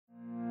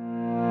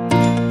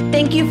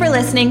Thank you for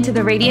listening to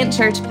the Radiant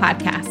Church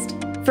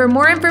podcast. For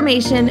more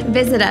information,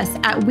 visit us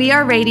at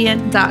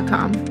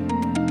weareradiant.com.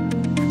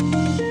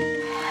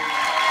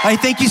 All right,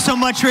 thank you so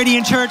much,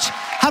 Radiant Church.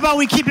 How about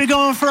we keep it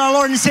going for our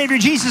Lord and Savior,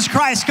 Jesus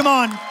Christ? Come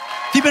on.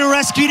 If you've been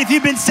rescued, if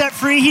you've been set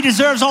free, he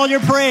deserves all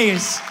your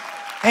praise.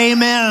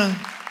 Amen.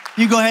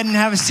 You go ahead and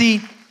have a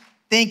seat.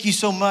 Thank you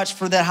so much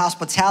for that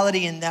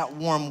hospitality and that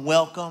warm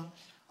welcome.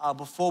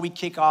 Before we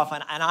kick off,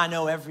 and I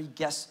know every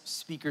guest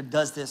speaker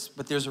does this,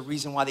 but there's a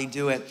reason why they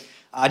do it.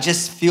 I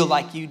just feel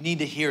like you need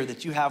to hear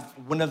that you have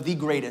one of the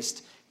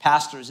greatest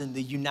pastors in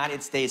the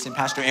United States, and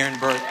Pastor Aaron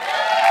Burke.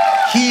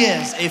 He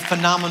is a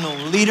phenomenal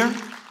leader,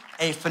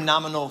 a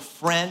phenomenal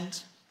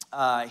friend.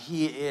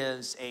 He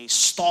is a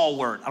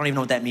stalwart. I don't even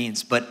know what that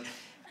means, but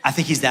I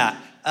think he's that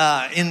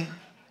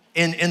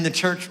in the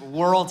church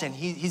world, and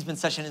he's been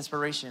such an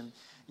inspiration.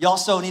 You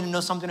also need to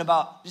know something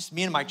about just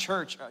me and my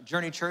church,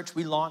 Journey Church.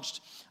 We launched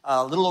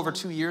a little over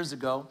 2 years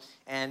ago,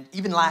 and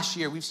even last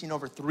year, we've seen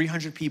over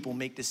 300 people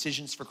make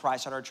decisions for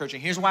Christ at our church.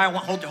 And here's why I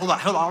want, hold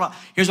on.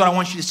 Here's what I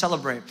want you to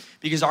celebrate,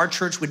 because our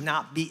church would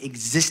not be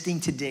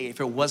existing today if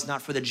it was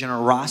not for the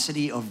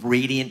generosity of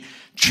Radiant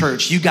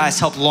Church. You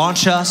guys helped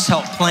launch us,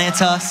 helped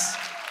plant us.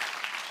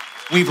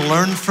 We've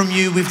learned from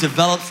you, we've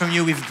developed from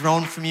you, we've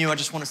grown from you. I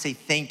just want to say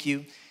thank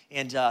you,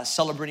 and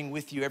celebrating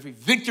with you every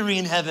victory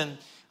in heaven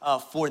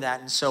for that.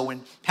 And so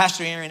when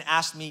Pastor Aaron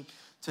asked me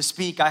to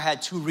speak, I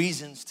had two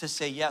reasons to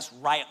say yes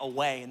right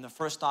away. And the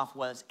first off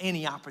was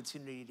any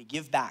opportunity to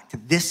give back to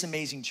this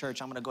amazing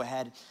church, I'm gonna go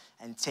ahead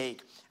and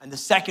take. And the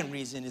second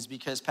reason is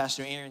because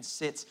Pastor Aaron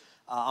sits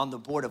on the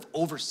board of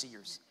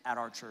overseers at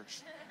our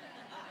church,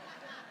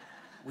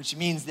 which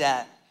means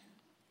that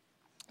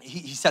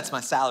he sets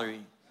my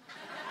salary.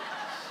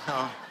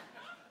 So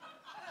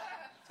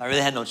I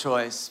really had no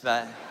choice,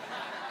 but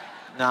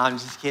no, I'm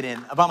just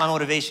kidding. About my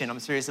motivation,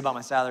 I'm serious about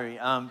my salary.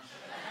 I'm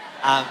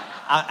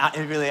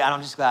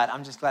just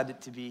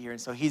glad to be here. And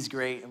so he's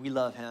great, and we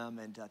love him,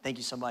 and thank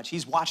you so much.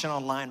 He's watching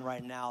online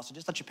right now, so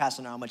just let your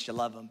pastor know how much you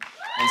love him.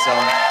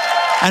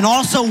 And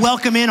also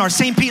welcome in our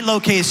St. Pete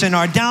location,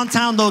 our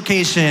downtown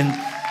location,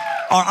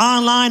 our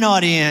online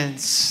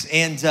audience,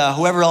 and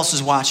whoever else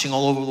is watching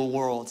all over the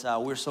world.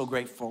 We're so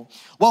grateful.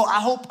 Well,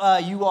 I hope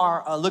you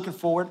are looking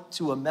forward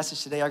to a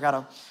message today. I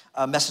got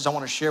a message I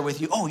want to share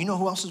with you. Oh, you know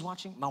who else is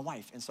watching? My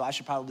wife. And so I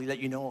should probably let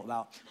you know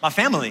about my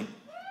family.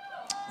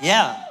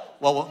 Yeah.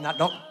 Well,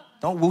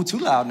 don't woo too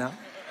loud now.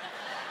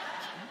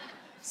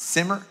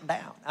 Simmer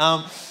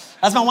down.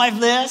 That's my wife,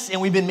 Liz,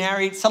 and we've been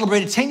married,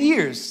 celebrated 10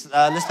 years.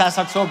 This past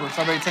October,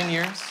 celebrated 10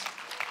 years.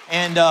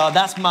 And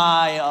that's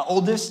my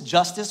oldest,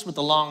 Justice, with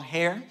the long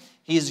hair.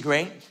 He is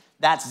great.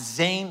 That's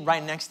Zane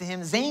right next to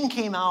him. Zane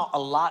came out a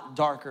lot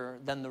darker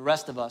than the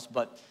rest of us,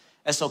 but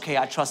it's okay.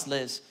 I trust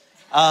Liz.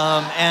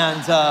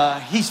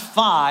 And he's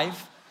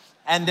 5,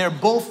 and they're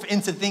both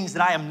into things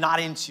that I am not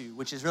into,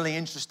 which is really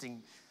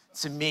interesting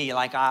to me.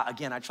 Like,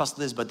 I trust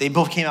Liz, but they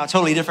both came out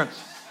totally different.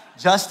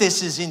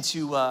 Justice is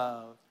into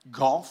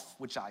golf,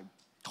 which I'm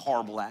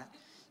horrible at.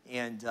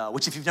 And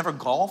which, if you've never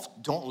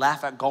golfed, don't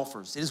laugh at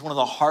golfers. It is one of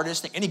the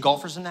hardest things. Any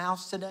golfers in the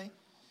house today?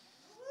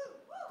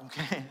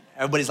 Okay.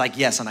 Everybody's like,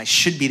 yes, and I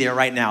should be there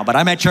right now, but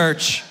I'm at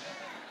church.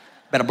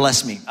 Better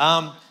bless me.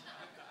 And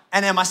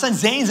then my son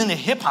Zane's into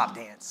hip-hop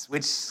dance,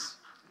 which,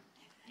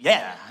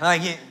 yeah,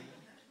 like,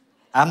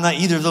 I'm not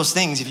either of those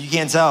things, if you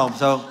can't tell.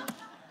 So,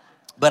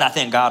 but I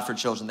thank God for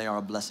children. They are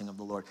a blessing of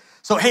the Lord.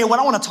 So, hey, what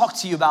I want to talk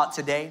to you about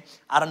today,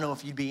 I don't know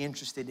if you'd be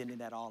interested in it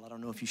at all. I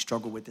don't know if you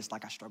struggle with this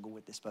like I struggle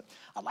with this, but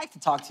I'd like to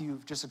talk to you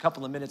for just a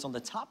couple of minutes on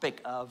the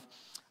topic of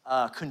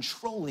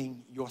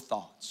controlling your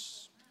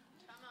thoughts.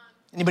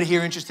 Anybody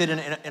here interested in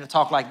a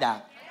talk like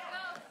that?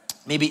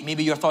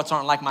 Maybe your thoughts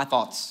aren't like my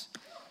thoughts.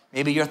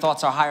 Maybe your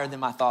thoughts are higher than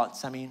my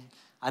thoughts. I mean,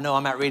 I know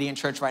I'm at Radiant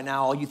Church right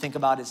now. All you think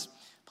about is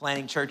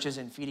planting churches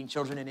and feeding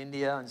children in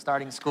India and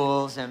starting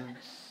schools and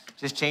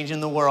just changing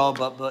the world,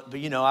 but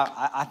you know,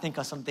 I think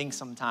of some things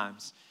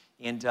sometimes.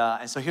 And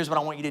so here's what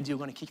I want you to do. I'm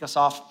going to kick us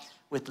off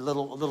with a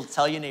little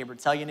tell your neighbor.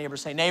 Tell your neighbor,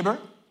 say, neighbor,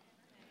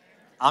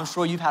 I'm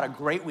sure you've had a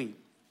great week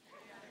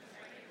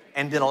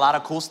and did a lot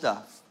of cool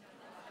stuff,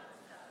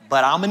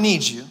 but I'm going to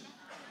need you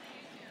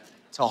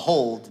to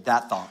hold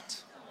that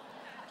thought.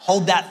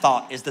 Hold that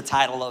thought is the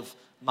title of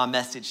my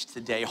message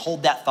today.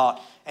 Hold that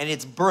thought. And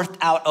it's birthed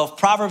out of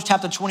Proverbs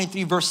chapter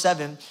 23, verse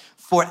 7.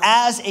 For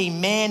as a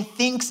man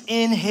thinks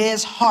in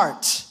his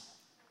heart,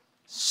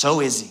 so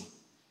is he.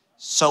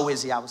 So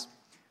is he. I was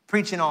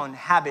preaching on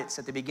habits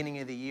at the beginning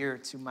of the year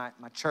to my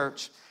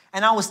church.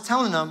 And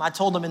I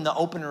told them in the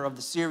opener of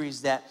the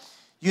series that,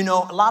 you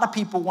know, a lot of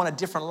people want a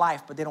different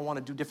life, but they don't want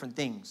to do different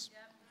things,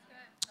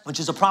 which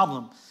is a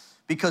problem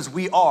because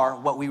we are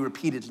what we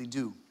repeatedly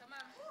do.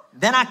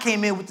 Then I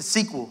came in with the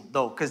sequel,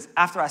 though, because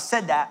after I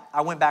said that,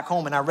 I went back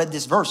home and I read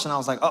this verse, and I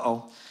was like,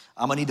 I'm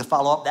going to need to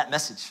follow up that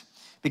message.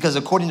 Because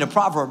according to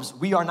Proverbs,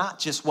 we are not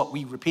just what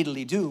we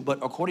repeatedly do, but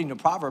according to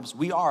Proverbs,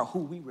 we are who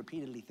we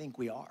repeatedly think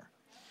we are.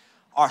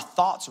 Our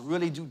thoughts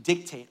really do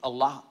dictate a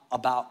lot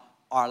about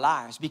our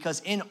lives,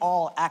 because in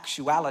all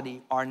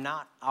actuality, are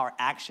not our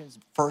actions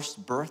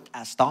first birthed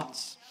as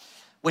thoughts?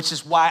 which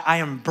is why I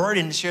am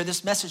burdened to share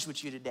this message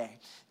with you today.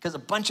 Because a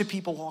bunch of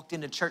people walked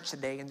into church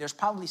today, and there's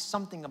probably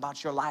something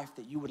about your life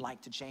that you would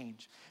like to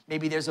change.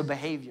 Maybe there's a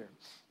behavior.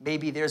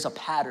 Maybe there's a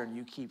pattern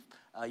you keep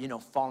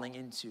falling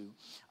into.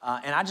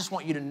 And I just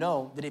want you to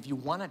know that if you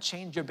want to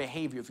change your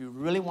behavior, if you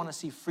really want to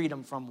see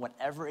freedom from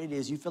whatever it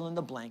is, you fill in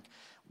the blank,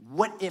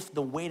 what if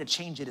the way to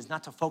change it is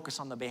not to focus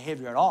on the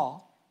behavior at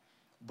all,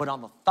 but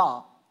on the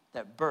thought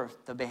that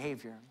birthed the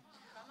behavior?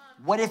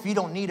 What if you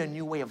don't need a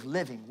new way of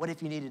living? What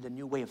if you needed a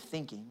new way of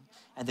thinking?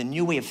 And the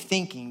new way of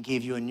thinking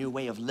gave you a new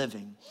way of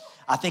living.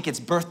 I think it's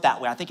birthed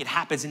that way. I think it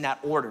happens in that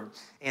order.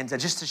 And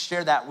just to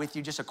share that with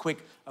you, just a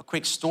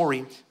quick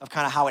story of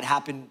kind of how it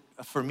happened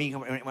for me.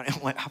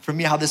 For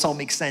me, how this all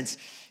makes sense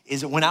is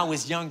that when I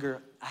was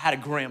younger, I had a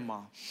grandma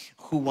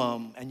who,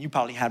 and you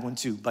probably had one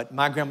too, but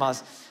my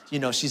grandma's,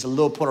 she's a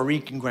little Puerto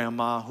Rican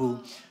grandma who,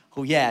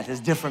 yeah, there's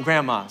different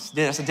grandmas.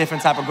 That's a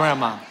different type of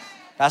grandma.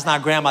 That's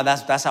not grandma,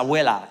 that's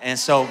abuela. And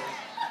so,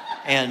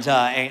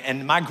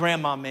 and my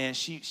grandma, man,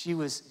 she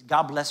was,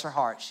 God bless her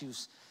heart.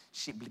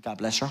 God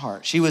bless her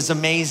heart. She was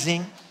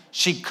amazing.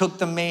 She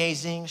cooked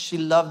amazing. She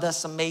loved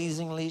us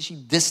amazingly. She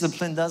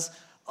disciplined us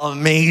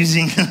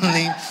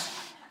amazingly.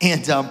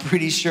 And I'm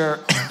pretty sure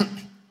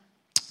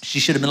she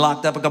should have been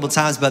locked up a couple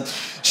times, but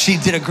she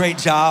did a great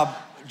job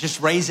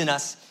just raising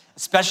us,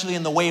 especially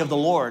in the way of the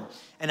Lord.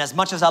 And as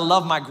much as I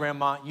love my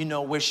grandma,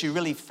 where she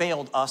really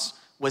failed us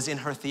was in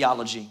her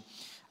theology.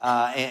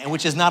 And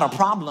which is not a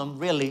problem,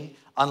 really,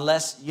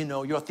 unless,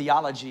 your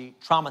theology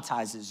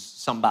traumatizes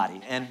somebody.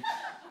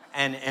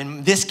 And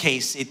in this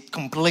case, it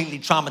completely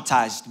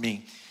traumatized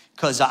me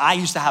because I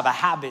used to have a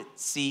habit,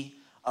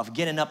 of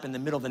getting up in the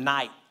middle of the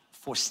night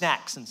for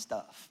snacks and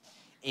stuff.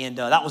 And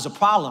that was a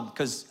problem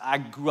because I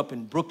grew up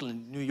in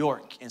Brooklyn, New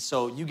York. And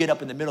so you get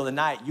up in the middle of the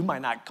night, you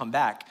might not come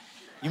back.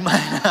 You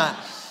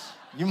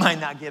might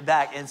not get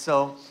back. And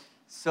so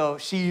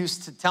she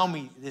used to tell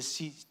me this,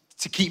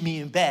 to keep me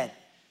in bed.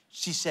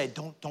 She said,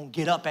 don't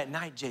get up at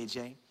night,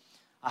 JJ.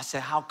 I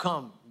said, how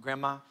come,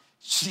 Grandma?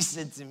 She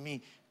said to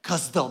me,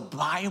 because the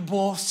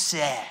Bible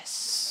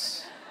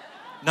says.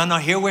 No,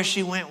 hear where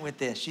she went with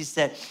this. She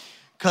said,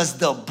 because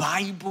the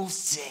Bible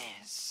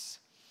says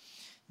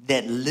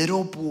that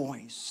little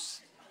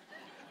boys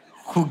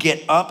who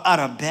get up out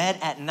of bed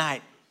at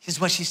night, here's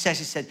what she said.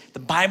 She said, the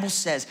Bible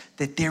says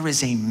that there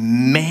is a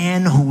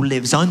man who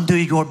lives under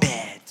your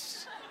bed.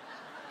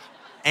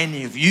 And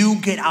if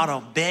you get out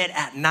of bed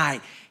at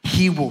night,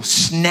 he will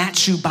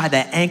snatch you by the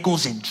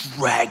ankles and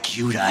drag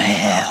you to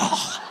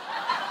hell.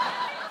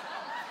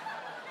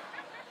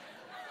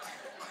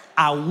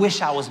 I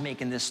wish I was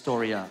making this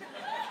story up.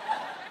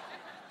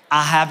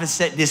 I haven't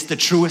said this, the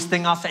truest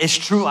thing I'll say. It's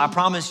true, I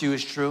promise you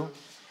it's true.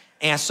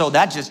 And so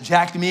that just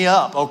jacked me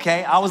up,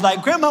 okay? I was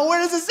like, Grandma,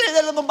 where does it say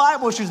that in the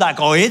Bible? She was like,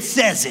 oh, it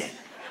says it.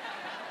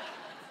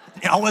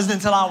 It wasn't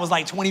until I was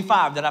like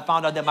 25 that I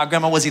found out that my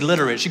grandma was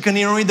illiterate. She couldn't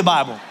even read the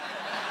Bible.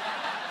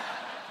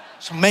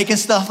 She's making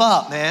stuff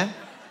up, man.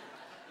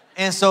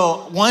 And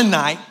so one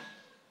night,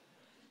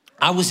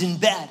 I was in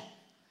bed,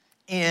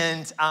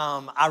 and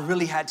I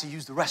really had to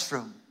use the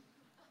restroom,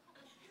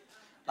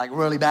 like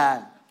really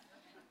bad.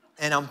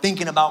 And I'm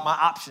thinking about my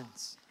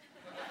options.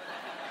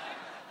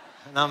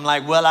 And I'm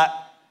like, well,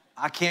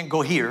 I can't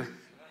go here,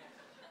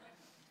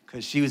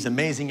 because she was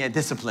amazing at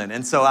discipline.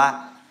 And so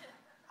I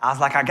was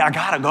like, I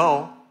gotta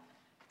go.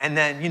 And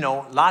then,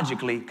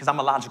 logically, because I'm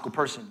a logical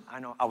person.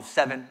 I know I was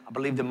 7, I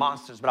believed in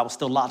monsters, but I was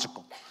still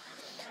logical.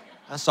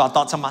 And so I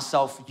thought to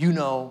myself,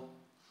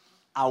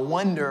 I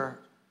wonder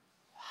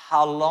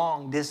how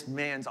long this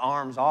man's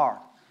arms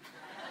are.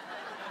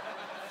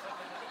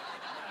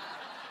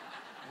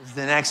 Was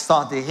the next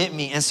thought that hit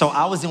me. And so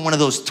I was in one of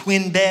those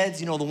twin beds,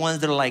 the ones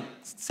that are like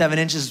 7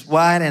 inches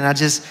wide, and I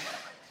just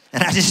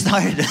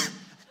started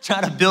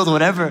trying to build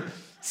whatever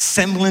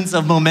semblance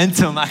of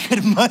momentum I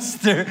could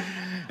muster.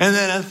 And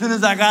then as soon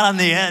as I got on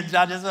the edge,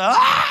 I just went,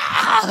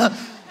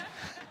 ah!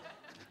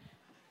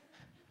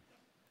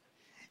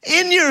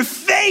 In your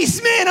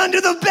face, man, under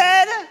the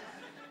bed.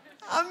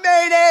 I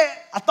made it.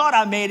 I thought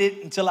I made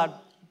it until I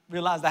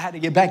realized I had to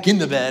get back in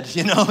the bed,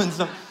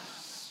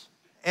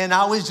 And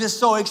I was just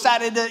so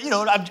excited that,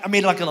 I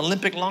made like an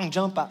Olympic long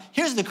jump.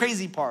 Here's the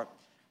crazy part.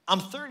 I'm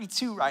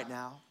 32 right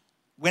now.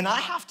 When I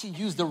have to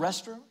use the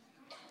restroom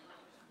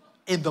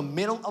in the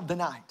middle of the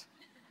night,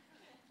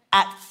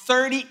 at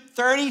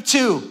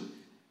 32,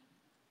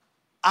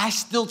 I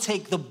still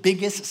take the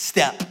biggest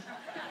step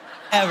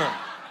ever.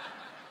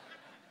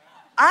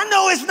 I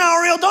know it's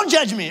not real. Don't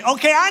judge me,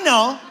 okay? I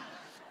know.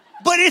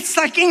 But it's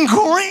like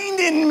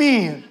ingrained in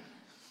me.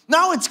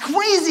 Now it's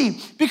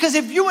crazy because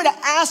if you were to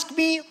ask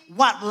me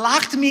what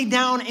locked me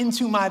down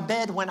into my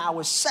bed when I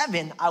was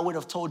 7, I would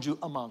have told you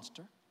a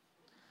monster.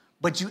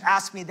 But you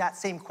ask me that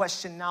same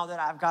question now that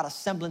I've got a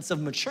semblance of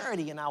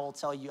maturity, and I will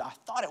tell you, I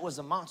thought it was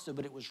a monster,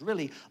 but it was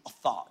really a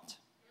thought.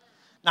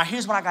 Now,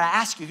 here's what I gotta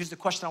ask you. Here's the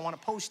question I wanna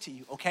pose to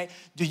you, okay?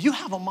 Do you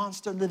have a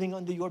monster living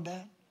under your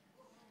bed?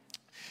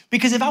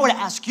 Because if I were to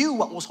ask you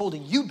what was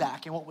holding you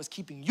back and what was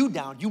keeping you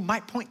down, you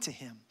might point to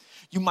him.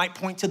 You might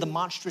point to the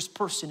monstrous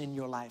person in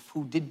your life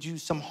who did you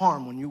some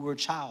harm when you were a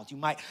child. You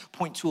might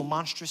point to a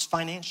monstrous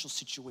financial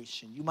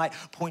situation. You might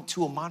point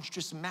to a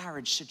monstrous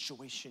marriage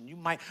situation. You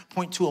might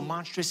point to a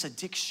monstrous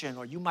addiction,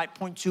 or you might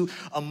point to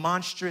a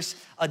monstrous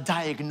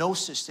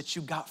diagnosis that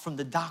you got from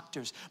the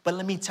doctors. But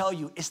let me tell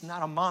you, it's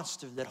not a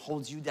monster that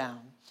holds you down.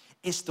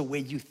 It's the way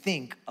you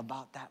think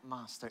about that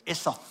monster.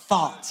 It's a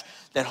thought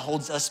that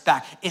holds us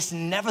back. It's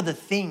never the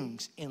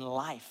things in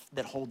life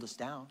that hold us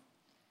down.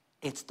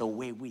 It's the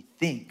way we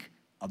think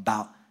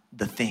about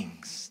the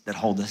things that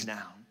hold us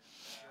down.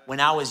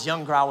 When I was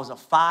younger, I was a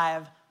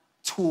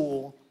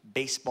 5-tool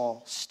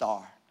baseball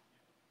star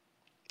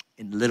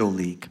in Little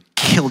League.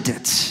 Killed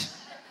it.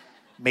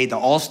 Made the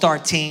all-star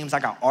teams. I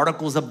got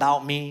articles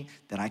about me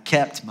that I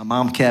kept, my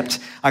mom kept.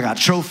 I got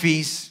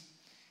trophies.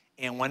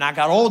 And when I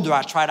got older,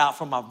 I tried out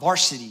for my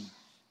varsity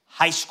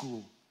high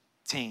school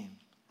team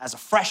as a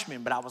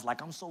freshman, but I was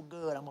like, I'm so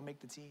good, I'm gonna make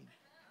the team.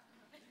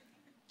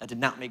 I did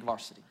not make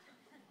varsity.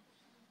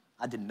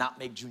 I did not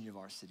make junior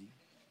varsity.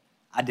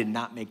 I did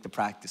not make the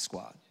practice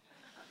squad.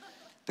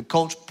 The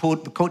coach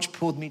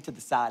pulled me to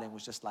the side and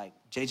was just like,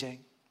 JJ,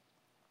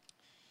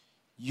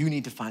 you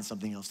need to find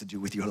something else to do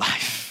with your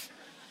life.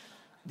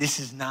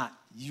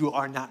 You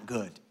are not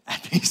good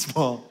at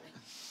baseball.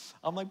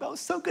 I'm like, but I was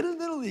so good in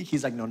Little League.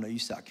 He's like, no, you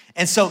suck.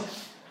 And so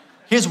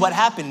here's what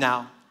happened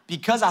now.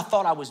 Because I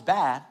thought I was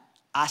bad,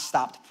 I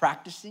stopped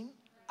practicing.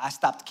 I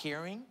stopped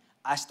caring.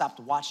 I stopped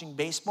watching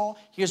baseball.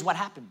 Here's what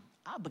happened.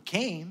 I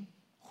became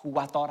who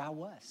I thought I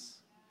was.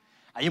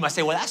 You might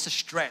say, well, that's a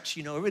stretch.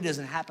 You know, it really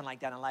doesn't happen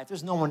like that in life.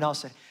 There's no one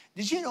else.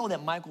 Did you know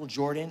that Michael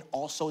Jordan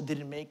also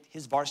didn't make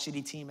his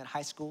varsity team at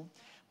high school?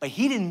 But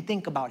he didn't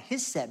think about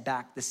his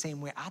setback the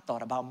same way I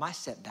thought about my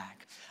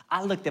setback.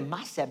 I looked at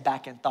my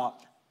setback and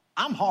thought,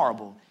 I'm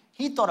horrible.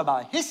 He thought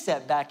about his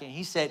setback and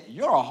he said,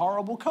 you're a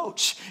horrible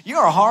coach.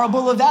 You're a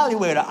horrible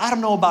evaluator. I don't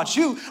know about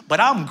you, but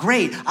I'm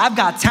great. I've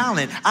got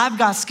talent. I've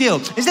got skill.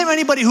 Is there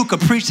anybody who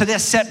could preach to their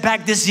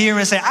setback this year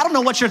and say, I don't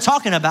know what you're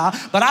talking about,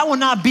 but I will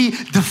not be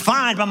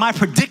defined by my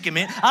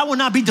predicament. I will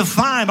not be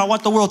defined by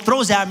what the world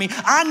throws at me.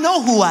 I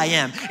know who I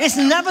am. It's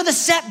never the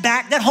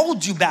setback that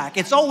holds you back.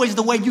 It's always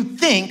the way you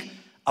think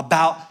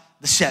about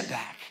the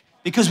setback.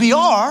 Because we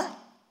are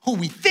who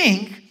we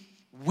think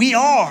we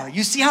are.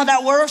 You see how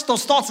that works?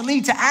 Those thoughts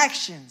lead to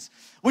actions,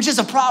 which is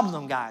a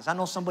problem, guys. I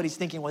know somebody's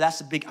thinking, well,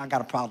 I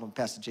got a problem,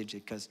 Pastor JJ,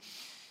 because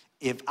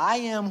if I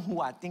am who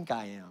I think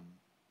I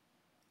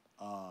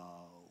am,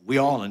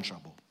 we're all in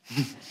trouble.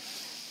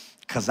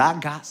 Because I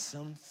got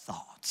some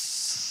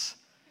thoughts,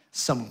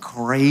 some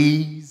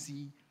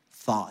crazy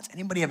thoughts.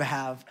 Anybody ever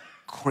have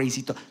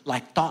crazy thoughts?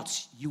 Like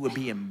thoughts you would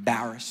be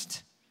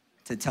embarrassed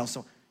to tell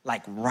someone?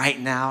 Like right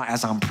now,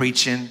 as I'm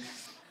preaching,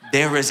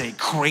 there is a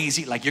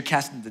crazy, like you're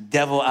casting the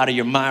devil out of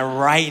your mind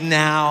right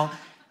now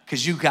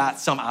because you got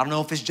some, I don't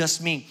know if it's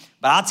just me,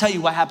 but I'll tell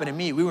you what happened to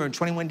me. We were in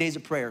 21 days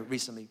of prayer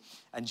recently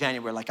in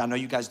January, like I know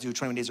you guys do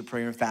 21 days of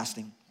prayer and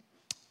fasting.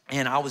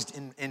 And I was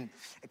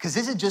because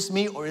is it just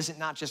me or is it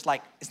not just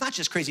like, it's not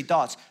just crazy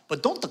thoughts,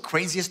 but don't the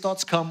craziest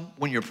thoughts come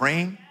when you're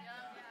praying?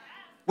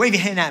 Wave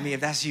your hand at me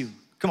if that's you.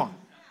 Come on.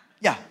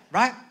 Yeah,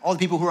 right? All the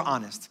people who are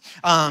honest.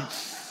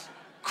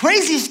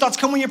 Crazy thoughts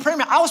come when you're praying.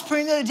 I was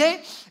praying the other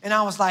day, and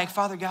I was like,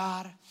 Father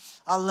God,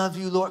 I love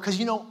you, Lord. Because,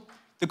 you know,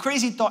 the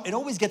crazy thought, it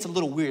always gets a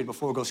little weird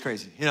before it goes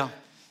crazy, you know?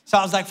 So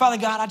I was like, Father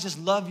God, I just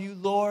love you,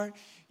 Lord.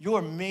 You're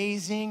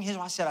amazing. Here's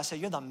what I said. I said,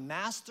 you're the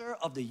master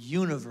of the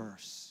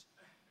universe.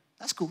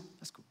 That's cool.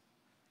 That's cool.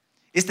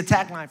 It's the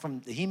tagline from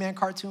the He-Man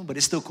cartoon, but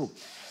it's still cool.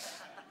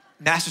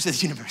 Master of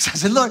the universe. I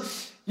said, Lord,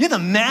 you're the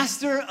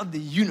master of the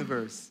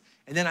universe.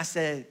 And then I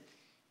said,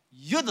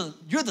 you're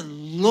the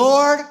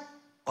Lord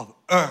of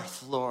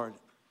earth, Lord.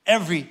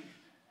 Every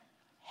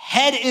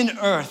head in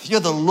earth.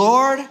 You're the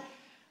Lord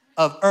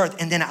of earth.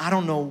 And then I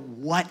don't know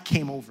what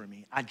came over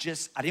me. I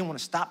didn't want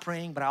to stop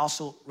praying, but I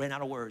also ran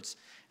out of words.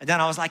 And then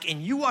I was like,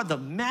 and you are the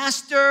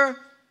master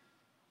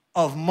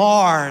of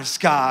Mars,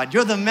 God.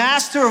 You're the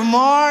master of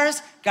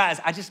Mars.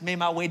 Guys, I just made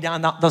my way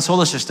down the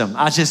solar system.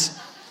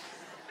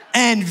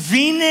 And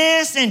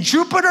Venus and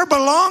Jupiter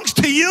belongs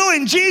to you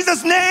in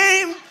Jesus'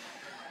 name.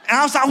 And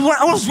I was like,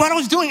 what I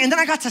was doing. And then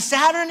I got to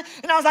Saturn,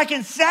 and I was like,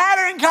 in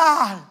Saturn,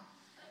 God,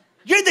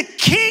 you're the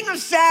king of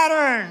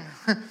Saturn.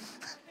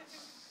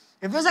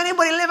 If there's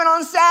anybody living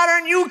on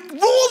Saturn, you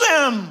rule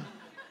them.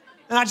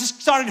 And I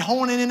just started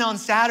honing in on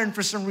Saturn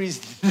for some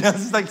reason. I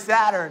was like,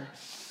 Saturn,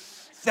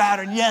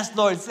 yes,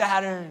 Lord,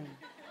 Saturn.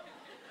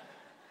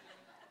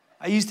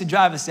 I used to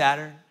drive a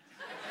Saturn.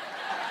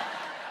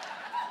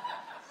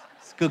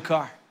 It's a good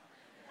car.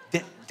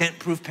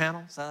 Dent-proof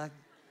panels.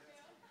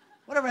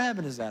 Whatever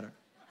happened to Saturn?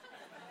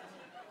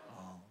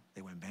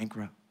 They went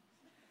bankrupt.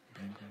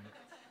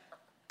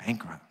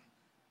 Bankrupt.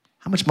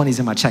 How much money's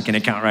in my checking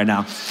account right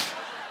now?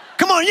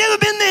 Come on, you ever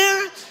been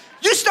there?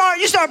 You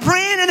start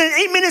praying, and then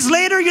 8 minutes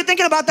later, you're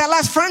thinking about that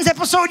last Friends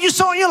episode you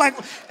saw, and you're like,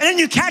 and then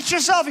you catch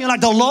yourself, and you're like,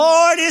 the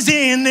Lord is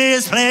in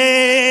this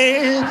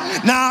place,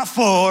 not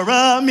for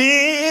a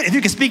minute. If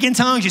you can speak in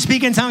tongues, you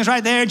speak in tongues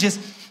right there.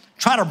 Just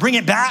try to bring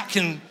it back,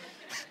 and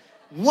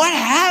What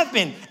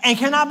happened? And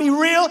can I be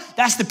real?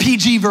 That's the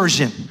PG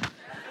version.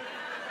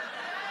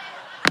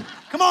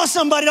 Come on,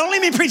 somebody, don't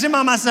leave me preaching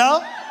by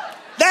myself.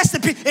 That's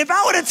if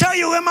I were to tell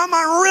you where my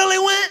mind really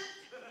went,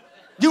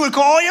 you would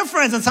call all your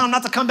friends and tell them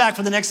not to come back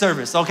for the next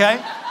service,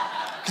 okay?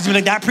 Because you're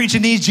like, that preacher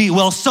needs G.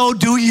 Well, so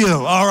do you,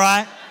 all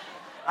right?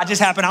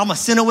 I'm a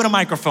sinner with a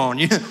microphone.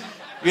 You're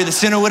the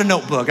sinner with a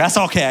notebook. That's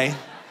okay.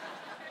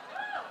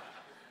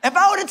 If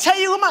I were to tell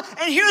you,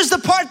 and here's the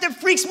part that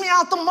freaks me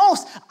out the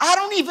most. I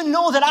don't even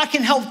know that I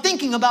can help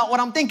thinking about what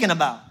I'm thinking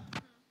about.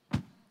 I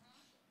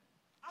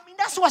mean,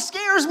 that's what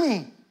scares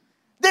me.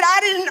 That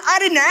I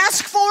didn't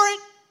ask for it.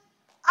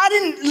 I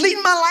didn't lead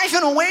my life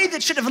in a way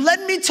that should have led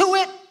me to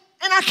it.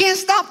 And I can't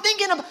stop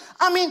thinking about,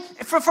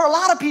 for a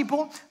lot of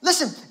people,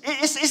 listen,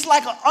 it's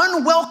like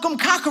unwelcome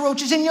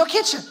cockroaches in your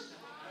kitchen.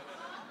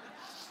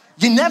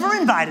 You never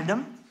invited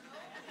them.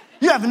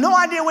 You have no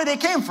idea where they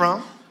came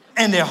from,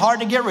 and they're hard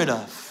to get rid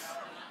of.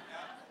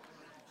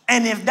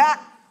 And if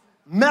that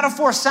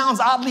metaphor sounds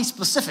oddly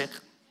specific,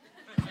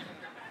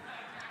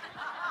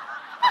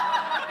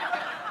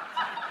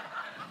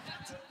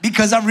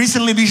 because I've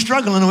recently been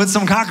struggling with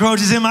some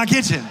cockroaches in my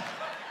kitchen.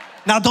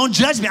 Now, don't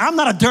judge me. I'm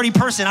not a dirty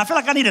person. I feel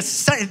like I need to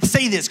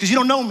say this because you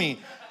don't know me.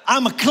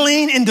 I'm a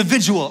clean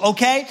individual,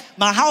 okay?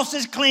 My house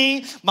is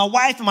clean. My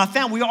wife and my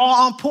family, we're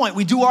all on point.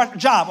 We do our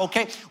job,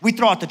 okay? We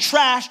throw out the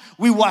trash.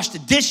 We wash the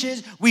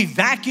dishes. We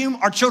vacuum.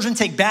 Our children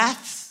take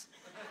baths.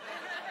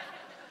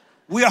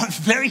 We are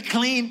very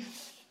clean.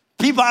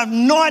 People, I have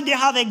no idea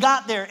how they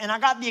got there. And I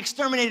got the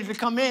exterminator to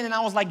come in, and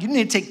I was like, you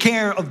need to take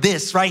care of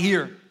this right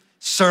here,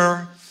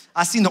 sir.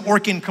 I seen the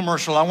Orkin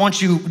commercial. I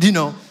want you,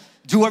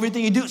 do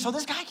everything you do. So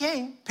this guy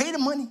came, paid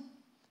him money,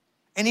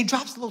 and he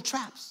drops little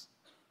traps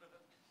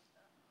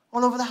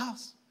all over the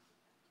house.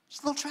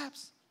 Just little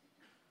traps.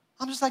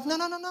 I'm just like, no.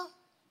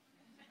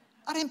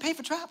 I didn't pay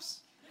for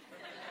traps.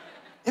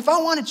 If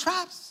I wanted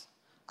traps,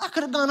 I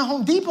could have gone to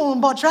Home Depot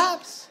and bought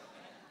traps.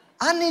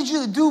 I need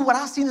you to do what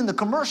I seen in the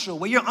commercial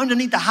where you're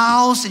underneath the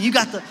house and you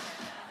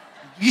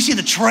see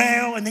the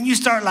trail and then you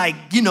start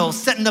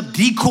setting up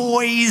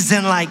decoys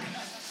and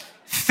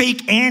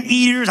fake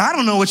anteaters. I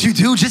don't know what you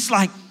do.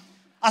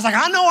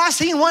 I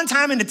seen one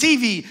time in the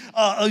TV,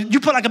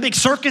 you put a big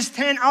circus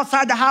tent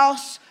outside the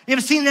house. You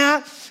ever seen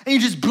that? And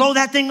you just blow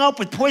that thing up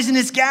with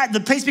poisonous gas. The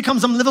place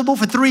becomes unlivable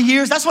for 3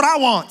 years. That's what I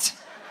want.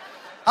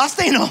 I'll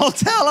stay in a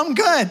hotel. I'm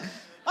good.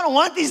 I don't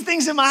want these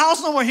things in my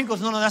house no more. He goes,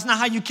 no, that's not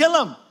how you kill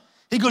them.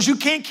 He goes, you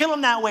can't kill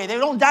them that way. They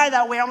don't die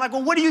that way. I'm like,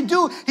 well, what do you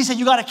do? He said,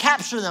 you got to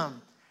capture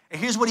them. And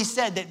here's what he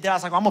said. That I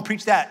was like, I'm going to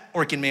preach that,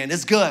 Orkin man.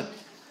 It's good.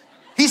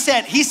 He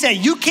said,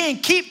 you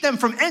can't keep them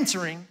from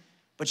entering,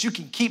 but you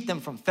can keep them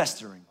from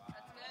festering.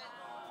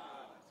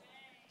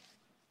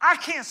 I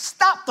can't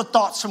stop the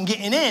thoughts from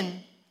getting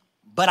in,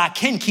 but I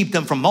can keep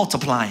them from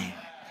multiplying.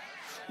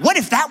 What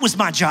if that was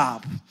my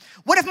job?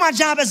 What if my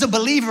job as a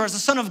believer, as a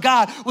son of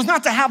God, was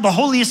not to have the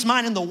holiest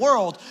mind in the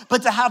world,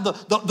 but to have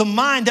the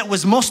mind that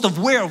was most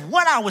aware of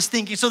what I was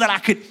thinking so that I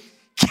could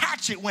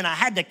catch it when I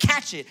had to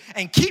catch it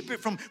and keep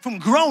it from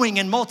growing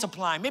and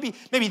multiplying.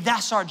 Maybe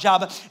that's our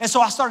job. And so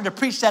I started to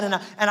preach that. And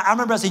I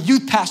remember as a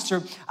youth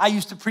pastor, I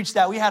used to preach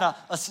that. We had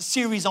a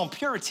series on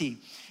purity.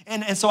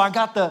 And so I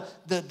got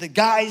the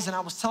guys and I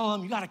was telling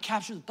them, you got to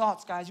capture the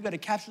thoughts, guys. You got to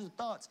capture the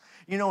thoughts.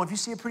 If you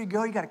see a pretty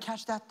girl, you got to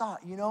catch that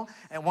thought,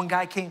 And one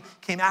guy came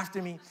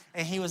after me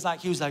and he was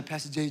like,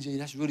 Pastor JJ,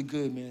 that's really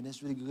good, man.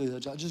 That's really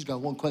good. I just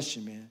got one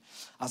question, man.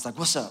 I was like,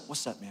 what's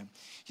up, man?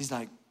 He's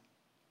like,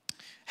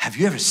 have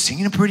you ever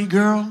seen a pretty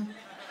girl?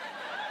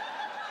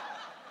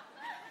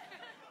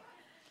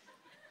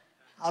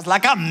 I was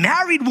like, I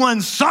married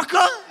one, sucker.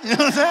 You know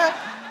what I'm saying?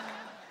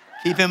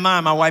 Keep in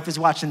mind, my wife is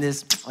watching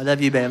this. I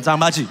love you, babe. I'm talking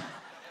about you.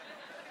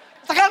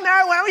 It's like, I'm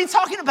married. What are you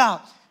talking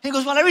about? He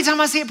goes, well, every time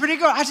I see a pretty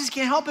girl, I just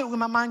can't help it when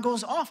my mind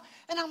goes off.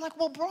 And I'm like,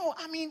 well, bro,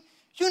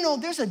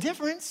 there's a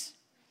difference.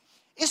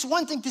 It's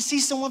one thing to see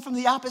someone from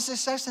the opposite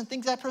sex and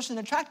think that person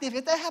attractive.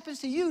 If that happens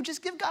to you,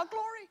 just give God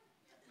glory.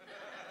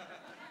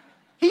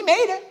 He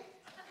made it.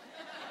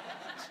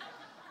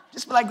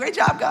 Just be like, great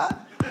job, God.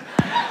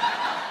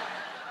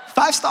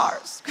 5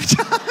 stars. Good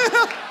job.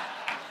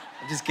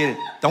 I'm just kidding.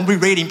 Don't be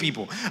rating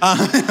people.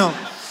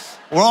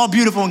 We're all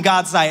beautiful in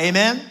God's sight.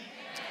 Amen?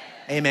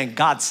 Amen.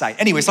 God's sight.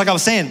 Anyways, like I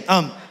was saying,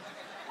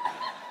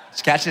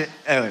 just catch it.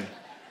 Anyway.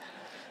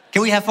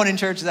 Can we have fun in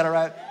church? Is that all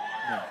right?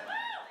 Yeah.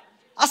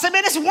 I said,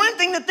 man, it's one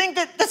thing to think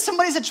that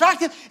somebody's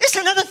attractive. It's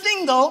another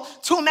thing, though,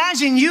 to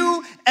imagine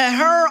you and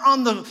her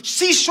on the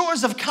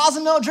seashores of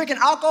Cozumel drinking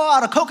alcohol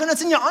out of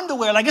coconuts in your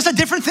underwear. It's a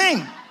different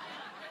thing.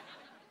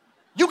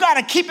 You got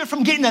to keep it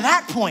from getting to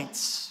that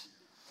point.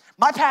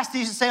 My pastor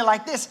used to say it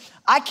like this: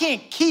 I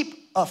can't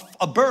keep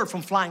a bird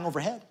from flying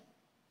overhead.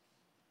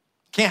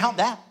 Can't help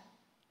that.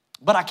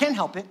 But I can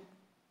help it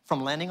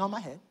from landing on my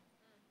head,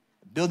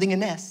 building a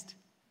nest,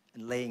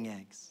 and laying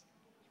eggs.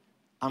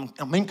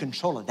 I'm in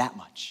control of that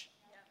much.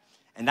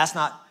 And that's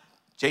not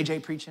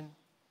JJ preaching.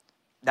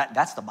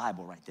 That's the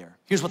Bible right there.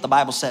 Here's what the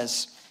Bible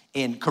says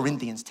in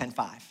Corinthians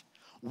 10:5.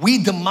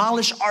 We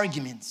demolish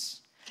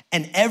arguments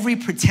and every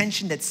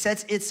pretension that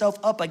sets itself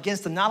up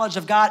against the knowledge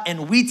of God.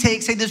 And we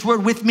take, say this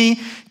word with me,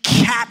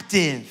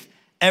 captive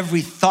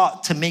every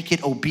thought to make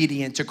it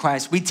obedient to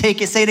Christ. We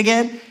take it, say it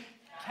again,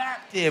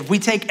 captive. We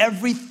take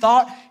every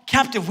thought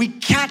captive. We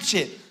catch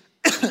it.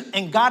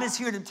 And God is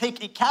here to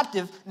take it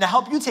captive and to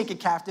help you take it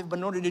captive. But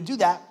in order to do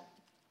that,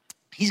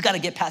 he's got to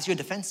get past your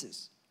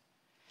defenses.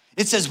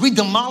 It says we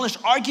demolish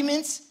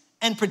arguments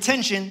and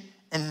pretension,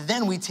 and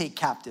then we take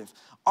captive.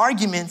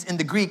 Arguments in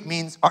the Greek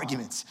means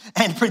arguments,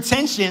 and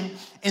pretension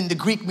in the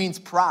Greek means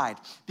pride.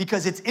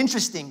 Because it's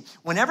interesting,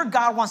 whenever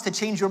God wants to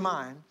change your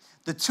mind,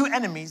 the two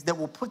enemies that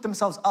will put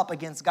themselves up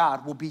against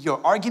God will be your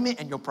argument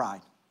and your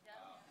pride.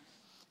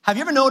 Have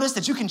you ever noticed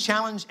that you can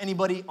challenge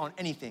anybody on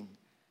anything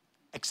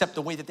except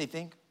the way that they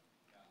think?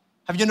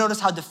 Have you noticed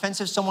how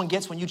defensive someone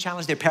gets when you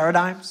challenge their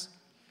paradigms?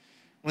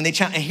 When they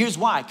and here's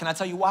why. Can I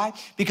tell you why?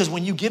 Because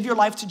when you give your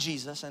life to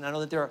Jesus, and I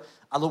know that what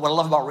I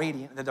love about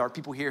Radiant, that there are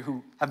people here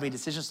who have made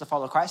decisions to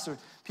follow Christ, or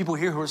people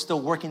here who are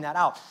still working that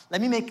out. Let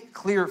me make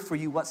clear for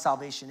you what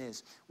salvation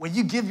is. When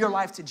you give your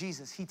life to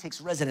Jesus, he takes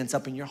residence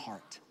up in your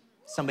heart.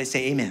 Somebody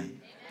say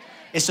amen.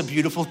 It's a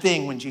beautiful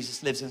thing when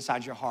Jesus lives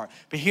inside your heart.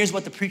 But here's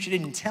what the preacher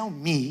didn't tell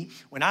me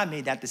when I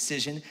made that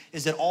decision,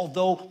 is that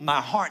although my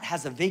heart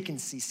has a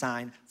vacancy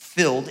sign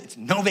filled, it's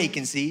no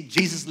vacancy,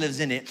 Jesus lives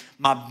in it,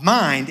 my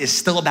mind is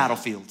still a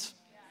battlefield.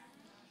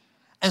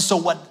 And so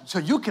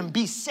you can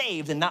be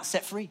saved and not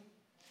set free.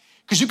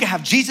 Because you can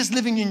have Jesus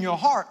living in your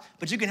heart,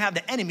 but you can have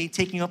the enemy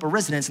taking up a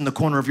residence in the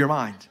corner of your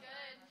mind.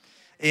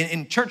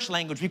 In church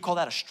language, we call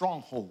that a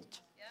stronghold,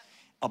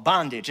 a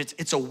bondage.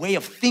 It's a way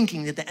of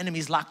thinking that the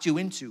enemy's locked you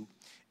into.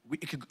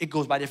 It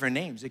goes by different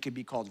names. It could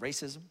be called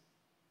racism.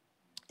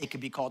 It could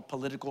be called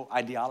political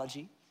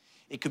ideology.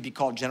 It could be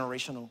called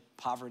generational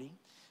poverty.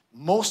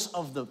 Most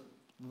of the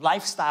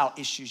lifestyle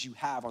issues you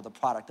have are the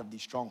product of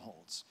these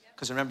strongholds.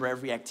 Because remember,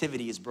 every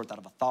activity is birthed out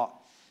of a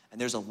thought.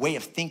 And there's a way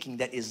of thinking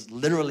that is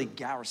literally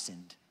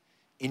garrisoned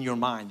in your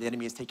mind. The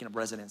enemy is taking up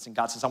residence. And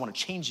God says, I want to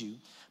change you,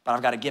 but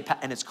I've got to get past.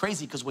 And it's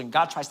crazy because when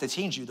God tries to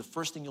change you, the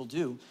first thing you'll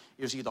do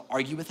is either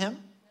argue with him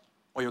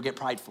or you'll get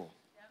prideful.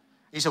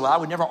 You say, well, I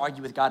would never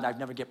argue with God, and I'd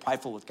never get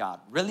prideful with God.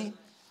 Really?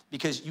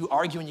 Because you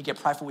argue and you get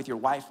prideful with your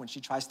wife when she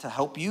tries to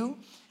help you,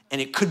 and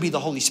it could be the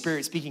Holy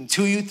Spirit speaking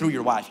to you through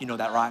your wife. You know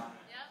that, right?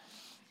 Yep.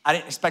 I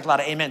didn't expect a lot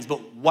of amens,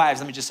 but wives,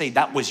 let me just say,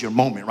 that was your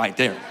moment right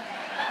there.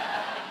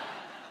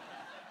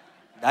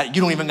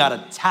 You don't even got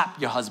to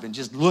tap your husband.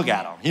 Just look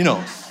at him. He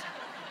knows.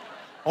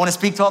 I want to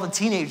speak to all the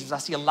teenagers. I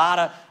see a lot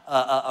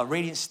of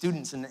Radiant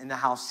students in the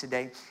house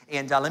today.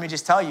 And let me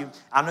just tell you,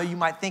 I know you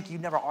might think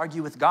you'd never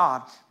argue with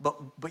God, but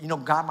you know,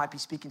 God might be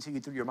speaking to you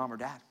through your mom or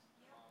dad.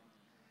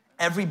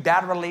 Every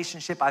bad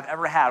relationship I've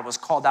ever had was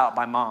called out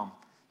by mom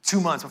 2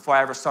 months before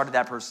I ever started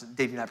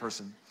dating that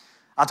person.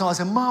 I told her, I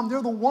said, Mom,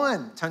 they're the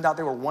one. Turned out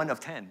they were 1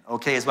 of 10,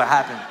 okay, is what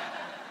happened.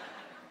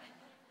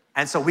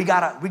 And so we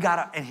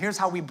gotta, and here's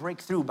how we break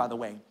through, by the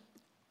way,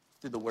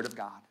 through the word of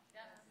God.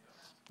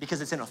 Because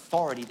it's an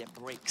authority that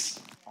breaks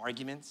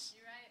arguments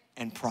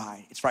and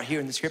pride. It's right here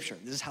in the scripture.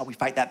 This is how we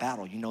fight that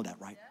battle. You know that,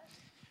 right?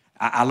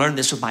 I learned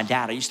this with my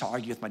dad. I used to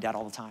argue with my dad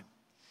all the time.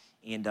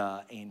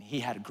 And he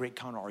had great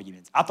counter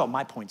arguments. I thought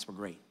my points were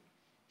great.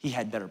 He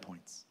had better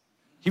points.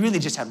 He really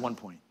just had one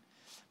point.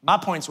 My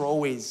points were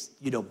always,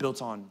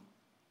 built on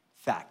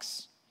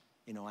facts.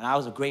 And I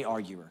was a great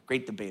arguer,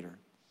 great debater.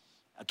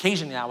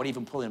 Occasionally, I would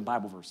even pull in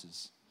Bible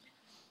verses,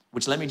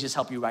 which let me just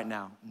help you right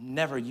now.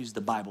 Never use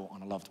the Bible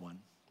on a loved one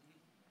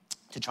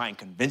to try and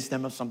convince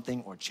them of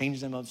something or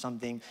change them of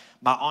something.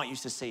 My aunt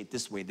used to say it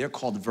this way: they're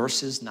called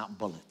verses, not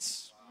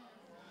bullets.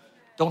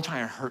 Don't try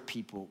and hurt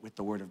people with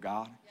the word of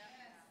God.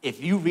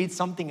 If you read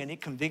something and it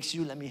convicts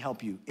you, let me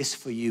help you. It's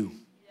for you.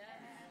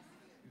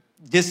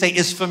 Just say,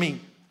 it's for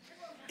me.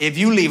 If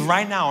you leave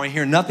right now and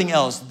hear nothing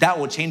else, that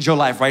will change your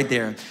life right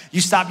there. You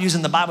stop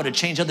using the Bible to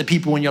change other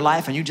people in your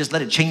life and you just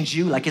let it change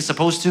you like it's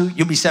supposed to,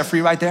 you'll be set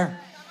free right there.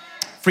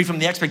 Free from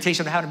the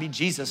expectation of having to be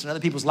Jesus in other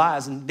people's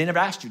lives, and they never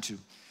asked you to.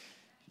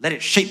 Let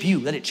it shape you,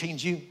 let it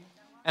change you.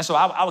 And so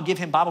I would give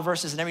him Bible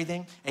verses and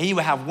everything, and he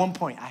would have one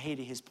point. I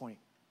hated his point.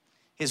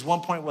 His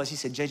one point was, he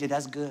said, JJ,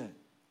 that's good.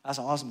 That's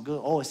awesome,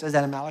 good. Oh, it says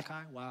that in Malachi?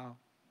 Wow.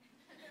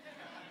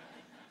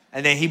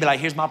 And then he'd be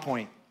like, here's my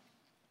point.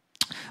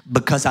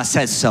 Because I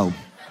said so.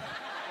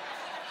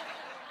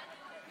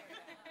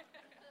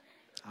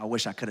 I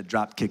wish I could have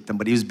drop kicked him,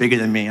 but he was bigger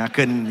than me. I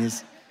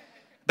couldn't.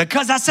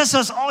 Because I said so,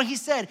 that's all he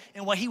said.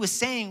 And what he was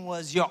saying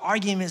was, your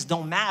arguments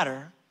don't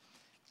matter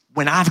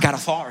when I've got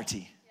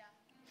authority. Yeah.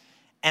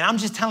 And I'm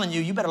just telling you,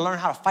 you better learn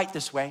how to fight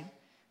this way,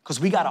 because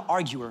we got an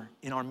arguer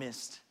in our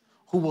midst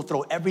who will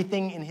throw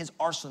everything in his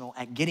arsenal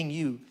at getting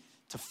you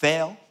to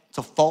fail,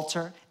 to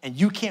falter, and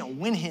you can't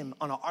win him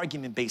on an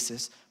argument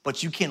basis,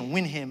 but you can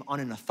win him on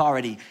an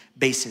authority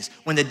basis.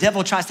 When the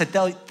devil tries to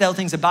tell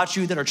things about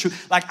you that are true,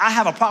 like I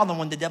have a problem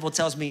when the devil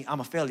tells me I'm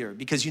a failure,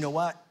 because you know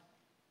what?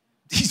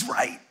 He's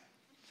right.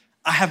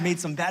 I have made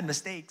some bad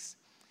mistakes,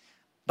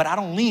 but I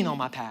don't lean on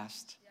my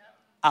past.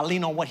 I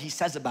lean on what he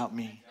says about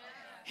me,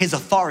 his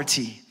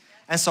authority.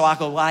 And so I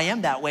go, well, I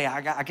am that way.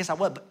 I guess I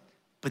would,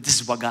 but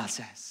this is what God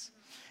says.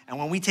 And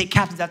when we take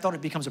captive that thought,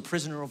 it becomes a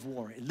prisoner of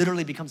war. It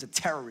literally becomes a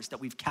terrorist that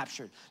we've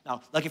captured.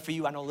 Now, lucky for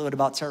you, I know a little bit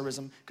about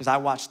terrorism because I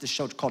watched this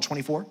show called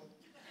 24.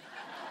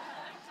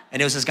 And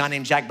there was this guy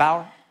named Jack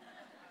Bauer.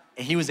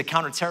 And he was a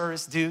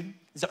counter-terrorist dude.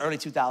 It's the early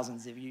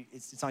 2000s.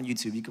 It's on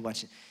YouTube. You can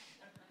watch it.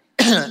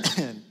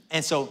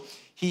 And so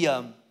he,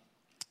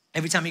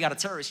 every time he got a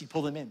terrorist, he'd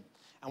pull them in.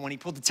 And when he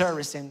pulled the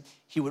terrorists in,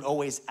 he would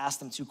always ask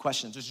them 2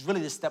 questions, which is really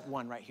the step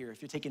 1 right here.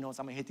 If you're taking notes,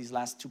 I'm going to hit these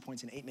last 2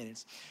 points in 8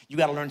 minutes. You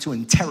got to learn to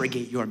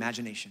interrogate your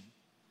imagination.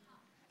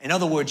 In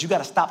other words, you got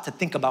to stop to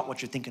think about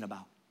what you're thinking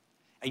about.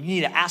 And you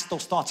need to ask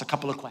those thoughts a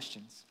couple of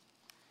questions.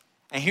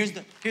 And here's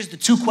the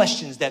 2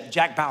 questions that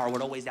Jack Bauer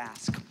would always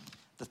ask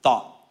the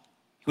thought.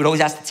 He would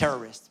always ask the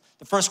terrorist.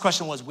 The first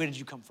question was, where did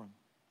you come from?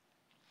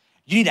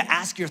 You need to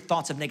ask your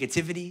thoughts of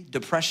negativity,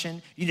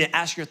 depression. You need to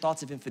ask your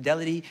thoughts of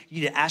infidelity.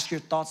 You need to ask your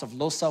thoughts of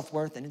low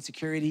self-worth and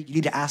insecurity. You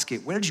need to ask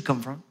it, where did you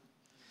come from?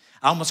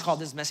 I almost called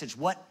this message,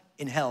 what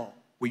in hell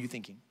were you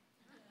thinking?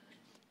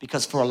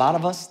 Because for a lot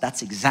of us,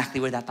 that's exactly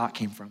where that thought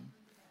came from,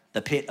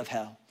 the pit of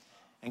hell.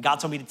 And God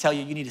told me to tell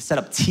you, you need to set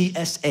up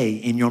TSA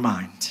in your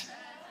mind.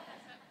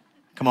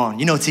 Come on,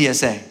 you know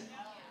TSA.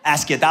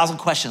 Ask you 1,000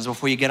 questions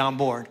before you get on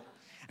board.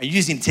 And you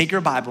just need to take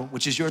your Bible,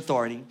 which is your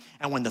authority,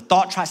 and when the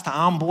thought tries to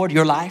onboard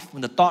your life,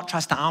 when the thought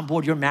tries to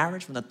onboard your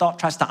marriage, when the thought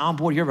tries to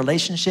onboard your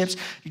relationships,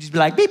 you just be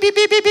like, beep, beep,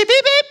 beep, beep, beep,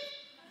 beep, beep.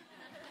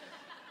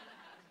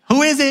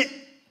 Who is it?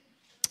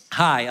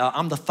 Hi,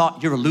 I'm the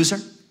thought, you're a loser.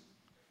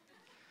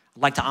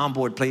 I'd like to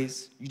onboard,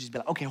 please. You just be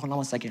like, okay, hold on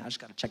 1 second. I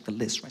just got to check the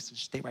list, right? So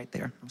just stay right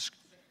there.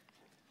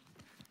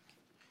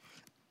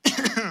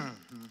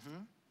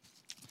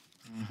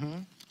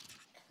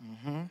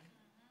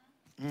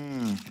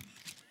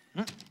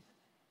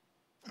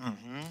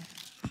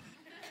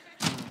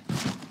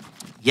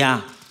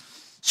 Yeah,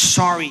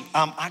 sorry,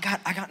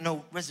 I got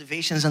no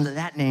reservations under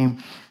that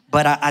name,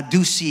 but I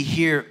do see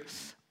here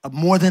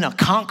more than a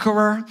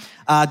conqueror.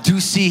 I do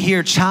see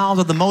here child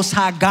of the Most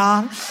High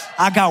God.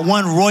 I got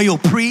one royal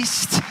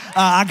priest.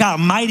 I got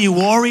mighty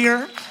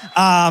warrior.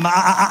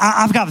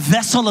 I've got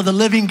vessel of the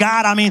living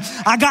God. I mean,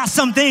 I got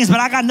some things, but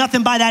I got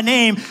nothing by that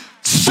name.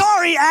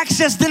 Sorry,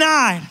 access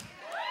denied.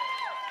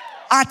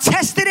 I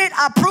tested it,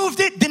 I proved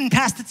it, didn't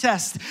pass the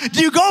test. Do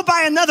you go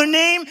by another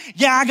name?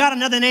 Yeah, I got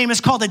another name.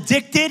 It's called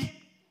addicted.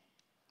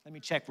 Let me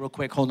check real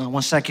quick. Hold on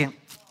 1 second.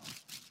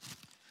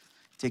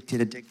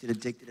 Addicted.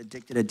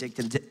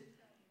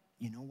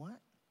 You know what?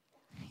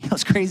 You know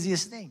what's the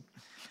craziest thing?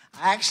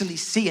 I actually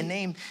see a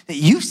name that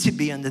used to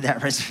be under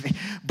that reservation.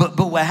 But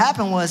what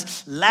happened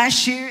was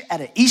last year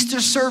at an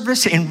Easter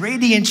service in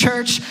Radiant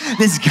Church,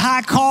 this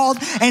guy called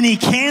and he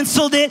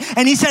canceled it.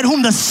 And he said,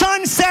 whom the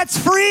Son sets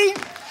free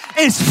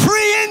is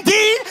free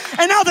indeed.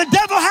 And now the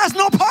devil has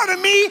no part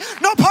of me,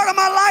 no part of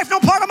my life, no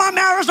part of my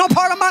marriage, no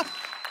part of my...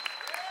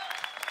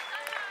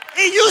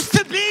 It used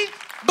to be,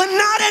 but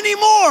not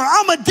anymore.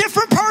 I'm a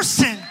different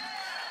person.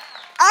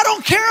 I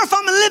don't care if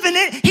I'm living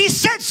it. He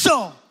said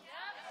so.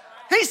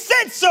 He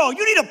said so.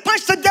 You need to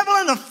punch the devil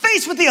in the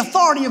face with the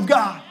authority of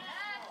God.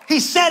 He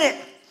said it.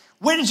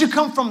 Where did you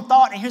come from,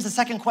 thought? And here's the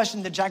second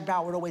question that Jack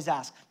Bauer would always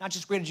ask. Not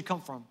just where did you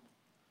come from,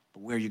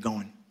 but where are you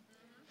going?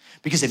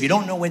 Because if you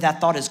don't know where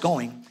that thought is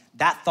going,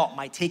 that thought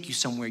might take you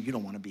somewhere you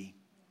don't want to be.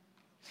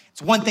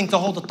 It's one thing to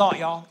hold a thought,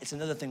 y'all. It's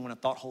another thing when a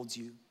thought holds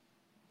you.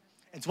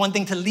 It's one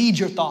thing to lead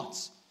your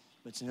thoughts,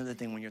 but it's another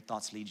thing when your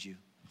thoughts lead you.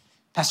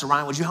 Pastor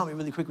Ryan, would you help me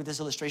really quick with this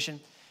illustration?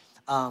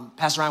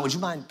 Pastor Ryan, would you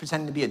mind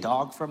pretending to be a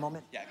dog for a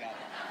moment? Yeah,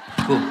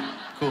 I got it.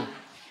 Cool.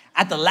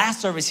 At the last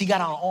service, he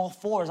got on all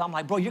fours. I'm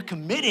like, bro, you're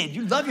committed.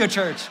 You love your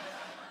church.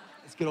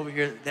 Let's get over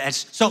here.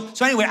 So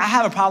anyway, I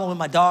have a problem with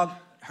my dog.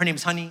 Her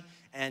name's Honey,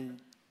 and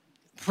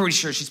pretty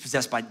sure she's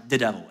possessed by the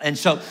devil. And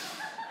so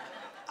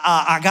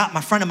I got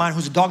my friend of mine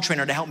who's a dog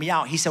trainer to help me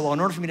out. He said, well, in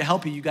order for me to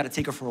help you, you got to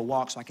take her for a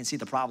walk so I can see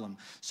the problem.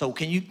 So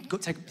can you go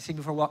take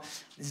me for a walk?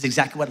 This is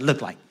exactly what it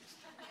looked like.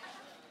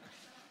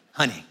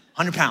 Honey,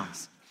 100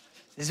 pounds.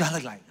 This is what I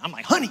look like. I'm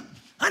like, honey,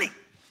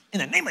 in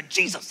the name of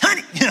Jesus,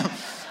 honey. You know?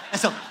 And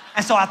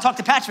so I talked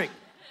to Patrick.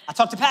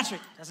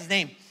 That's his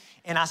name.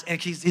 And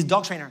he's a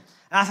dog trainer.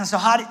 And I said, so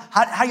how do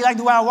you like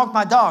the way I walk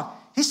my dog?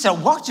 He said,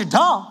 walk your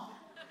dog?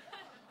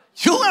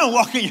 You weren't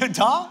walking your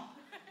dog.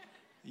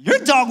 Your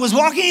dog was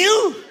walking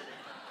you.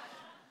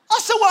 I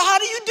said, well, how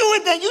do you do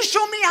it then? You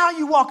show me how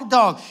you walk a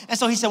dog. And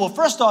so he said, well,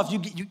 first off, you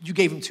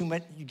gave him too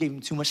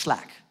much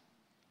slack.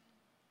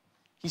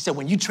 He said,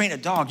 when you train a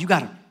dog, you got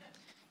to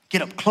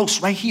get up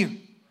close right here.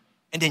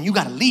 And then you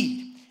got to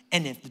lead.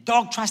 And if the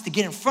dog tries to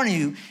get in front of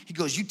you, he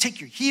goes, you take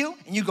your heel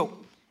and you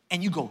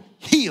go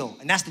heel.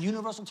 And that's the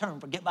universal term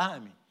for get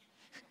behind me.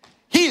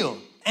 Heel.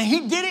 And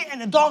he did it,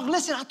 and the dog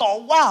listened. I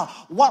thought, wow,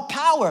 what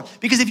power.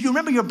 Because if you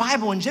remember your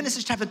Bible, in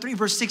Genesis chapter 3,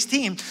 verse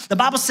 16, the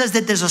Bible says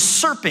that there's a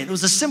serpent. It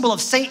was a symbol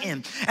of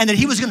Satan, and that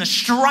he was going to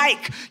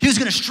strike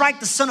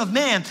the Son of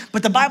Man.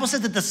 But the Bible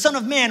says that the Son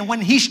of Man, when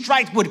he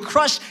strikes, would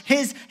crush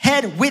his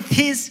head with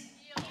his...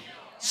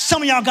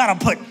 Some of y'all got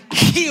to put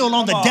heel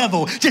on the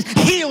devil. Just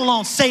heel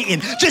on Satan.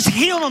 Just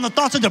heel on the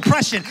thoughts of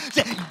depression.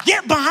 Just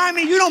get behind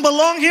me. You don't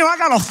belong here. I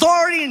got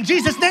authority in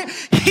Jesus' name.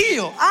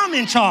 Heel. I'm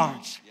in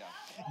charge.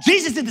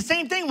 Jesus did the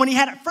same thing when he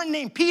had a friend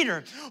named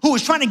Peter who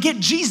was trying to get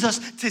Jesus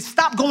to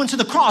stop going to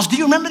the cross. Do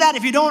you remember that?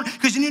 If you don't,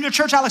 because you're new to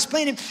church, I'll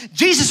explain it.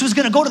 Jesus was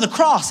going to go to the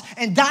cross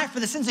and die for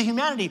the sins of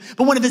humanity.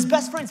 But one of his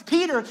best friends,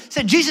 Peter,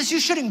 said, Jesus, you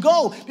shouldn't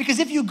go, because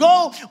if you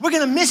go, we're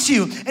going to miss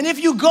you. And if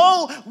you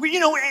go,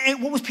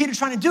 and what was Peter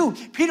trying to do?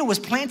 Peter was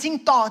planting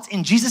thoughts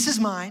in Jesus'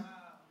 mind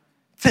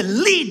to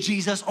lead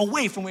Jesus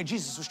away from where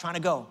Jesus was trying to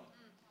go.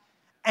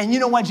 And you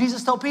know what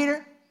Jesus told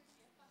Peter?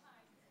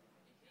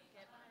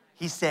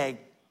 He said,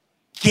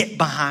 get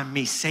behind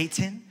me,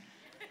 Satan.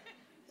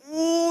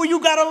 Ooh, you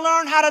got to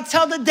learn how to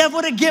tell the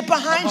devil to get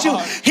behind you.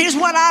 Here's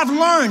what I've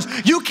learned.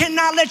 You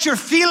cannot let your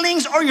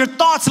feelings or your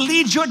thoughts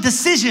lead your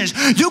decisions.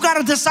 You got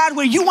to decide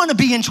where you want to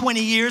be in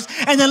 20 years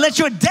and then let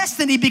your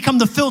destiny become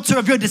the filter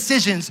of your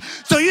decisions.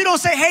 So you don't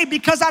say, hey,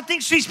 because I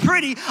think she's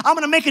pretty, I'm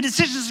going to make a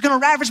decision that's going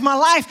to ravage my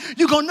life.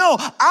 You go, no,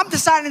 I'm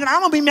deciding that I'm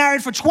going to be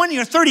married for 20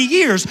 or 30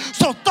 years.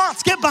 So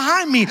thoughts, get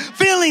behind me.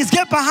 Feelings,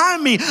 get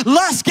behind me.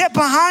 Lust, get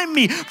behind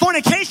me.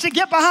 Fornication,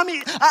 get behind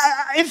me.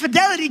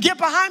 Infidelity, get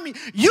behind me.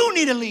 You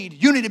need to lead.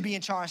 You need to be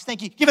in charge.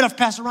 Thank you. Give it up for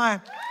Pastor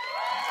Ryan.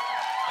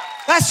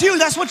 That's you.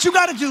 That's what you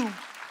got to do.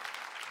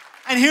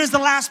 And here's the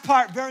last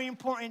part, very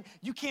important.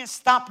 You can't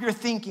stop your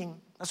thinking.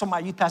 That's what my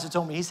youth pastor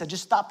told me. He said,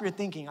 just stop your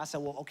thinking. I said,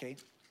 well, okay.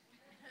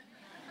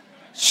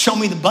 Show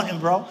me the button,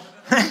 bro.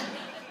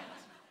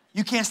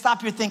 You can't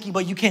stop your thinking,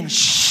 but you can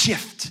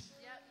shift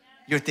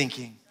your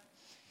thinking.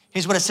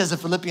 Here's what it says in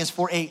Philippians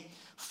 4:8.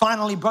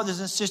 Finally, brothers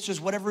and sisters,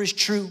 whatever is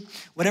true,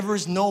 whatever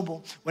is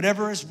noble,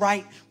 whatever is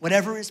right,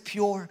 whatever is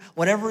pure,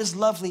 whatever is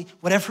lovely,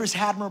 whatever is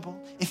admirable,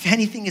 if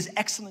anything is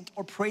excellent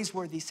or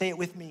praiseworthy, say it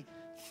with me,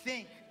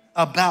 think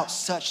about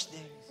such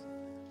things.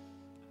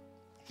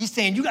 He's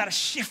saying you got to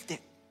shift it.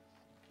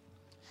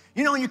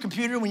 You know, on your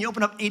computer, when you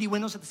open up 80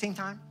 windows at the same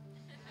time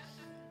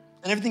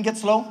and everything gets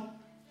slow?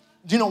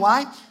 Do you know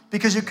why?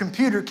 Because your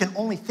computer can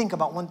only think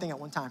about one thing at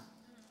one time.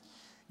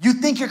 You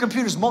think your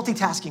computer's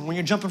multitasking when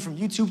you're jumping from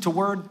YouTube to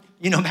Word,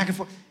 back and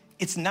forth.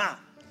 It's not.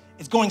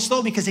 It's going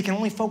slow because it can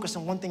only focus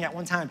on one thing at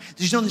one time.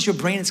 Did you know that your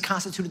brain is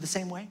constituted the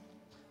same way?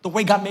 The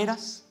way God made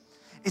us?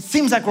 It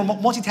seems like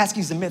multitasking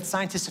is a myth.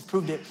 Scientists have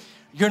proved it.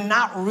 You're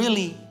not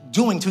really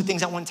doing two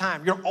things at one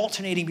time. You're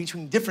alternating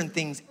between different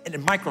things in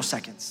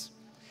microseconds.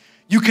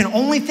 You can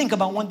only think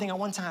about one thing at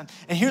one time.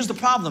 And here's the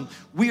problem.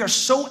 We are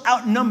so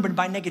outnumbered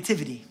by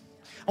negativity.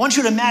 I want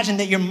you to imagine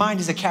that your mind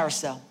is a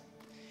carousel.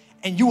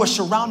 And you are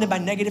surrounded by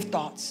negative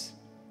thoughts,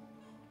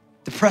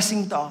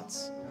 depressing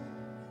thoughts,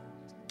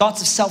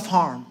 thoughts of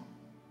self-harm,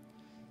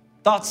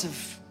 thoughts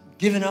of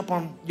giving up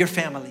on your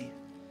family,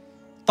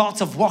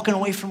 thoughts of walking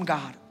away from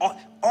God.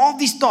 All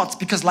these thoughts,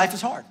 because life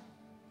is hard.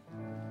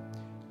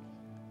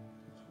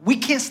 We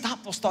can't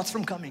stop those thoughts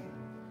from coming.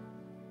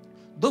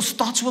 Those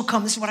thoughts will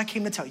come. This is what I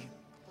came to tell you.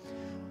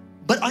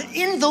 But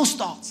in those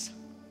thoughts,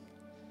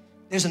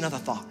 there's another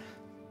thought.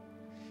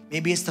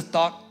 Maybe it's the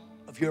thought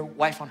of your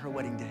wife on her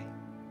wedding day.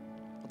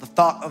 The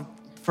thought of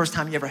the first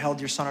time you ever held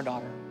your son or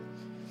daughter.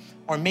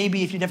 Or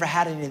maybe if you never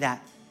had any of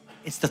that,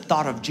 it's the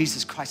thought of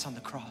Jesus Christ on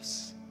the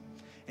cross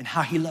and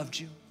how he loved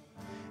you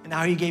and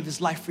how he gave his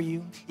life for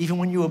you, even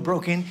when you were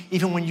broken,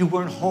 even when you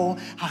weren't whole,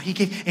 how he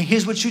gave. And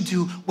here's what you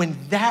do when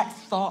that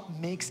thought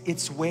makes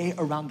its way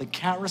around the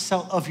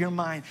carousel of your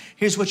mind.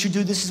 Here's what you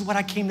do. This is what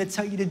I came to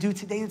tell you to do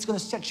today. It's going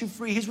to set you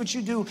free. Here's what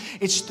you do.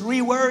 It's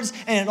 3 words,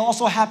 and it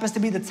also happens to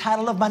be the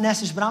title of my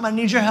message, but I'm going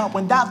to need your help.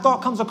 When that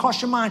thought comes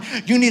across your mind,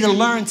 you need to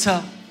learn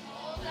to.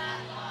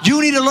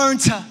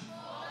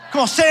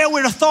 Come on, say it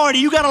with authority.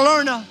 You got to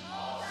learn to.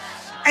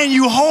 And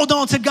you hold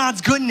on to God's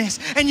goodness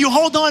and you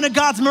hold on to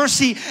God's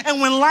mercy. And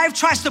when life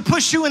tries to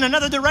push you in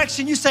another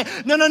direction, you say,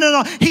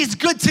 no, he's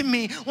good to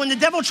me. When the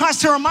devil tries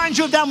to remind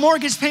you of that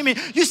mortgage payment,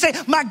 you say,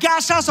 my God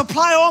shall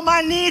supply all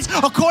my needs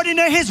according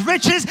to his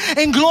riches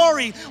and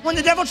glory. When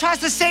the devil tries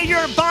to say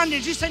you're in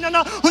bondage, you say,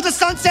 no, who the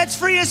Son sets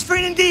free is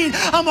free indeed.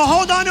 I'm going to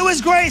hold on to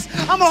his grace.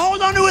 I'm going to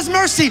hold on to his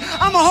mercy.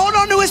 I'm going to hold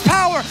on to his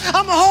power.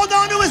 I'm going to hold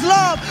on to his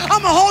love.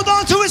 I'm going to hold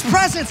on to his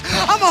presence.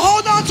 I'm going to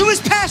hold on to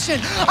his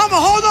passion. I'm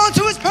going to hold on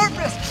to his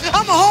purpose.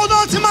 I'm going to hold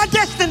on to my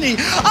destiny.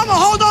 I'm going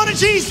to hold on to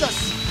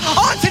Jesus.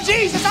 On to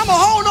Jesus. I'm going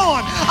to hold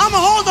on. I'm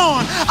going to hold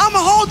on. I'm going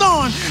to hold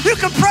on. You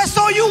can press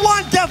all you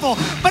want, devil,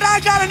 but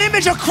I got an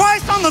image of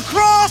Christ on the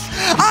cross.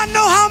 I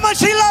know how much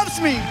he loves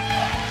me.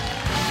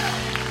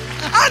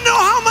 I know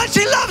how much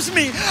he loves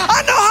me.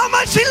 I know how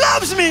much he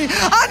loves me.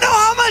 I know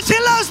how much he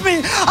loves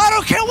me. I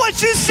don't care what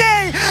you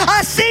say.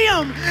 I see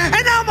him,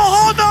 and I'm going to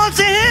hold on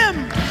to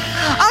him.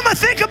 I'm going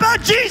to think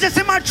about Jesus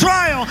in my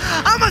trial.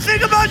 I'm going to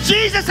think about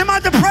Jesus in my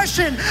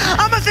depression.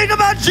 I'm going to think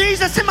about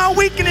Jesus in my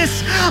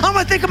weakness. I'm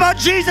going to think about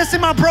Jesus in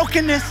my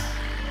brokenness.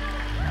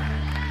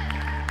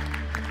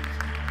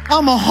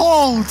 I'm going to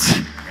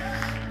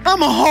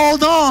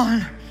hold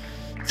on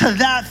to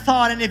that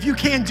thought. And if you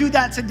can't do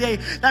that today,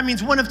 that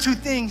means one of two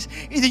things.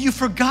 Either you've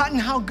forgotten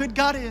how good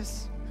God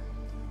is,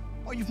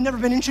 or you've never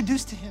been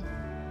introduced to him.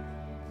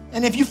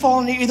 And if you fall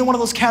into either one of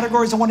those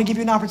categories, I want to give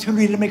you an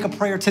opportunity to make a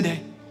prayer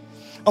today.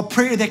 A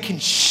prayer that can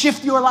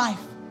shift your life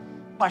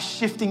by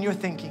shifting your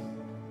thinking.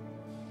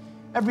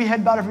 Every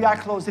head bowed, every eye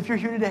closed. If you're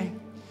here today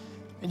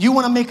and you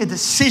want to make a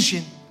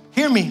decision,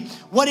 hear me.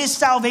 What is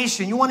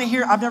salvation? You want to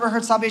hear, I've never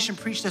heard salvation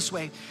preached this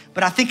way,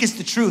 but I think it's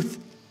the truth.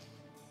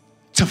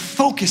 To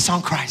focus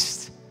on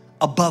Christ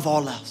above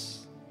all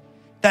else.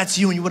 That's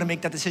you, and you want to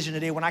make that decision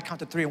today. When I count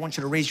to 3, I want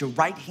you to raise your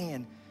right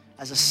hand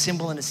as a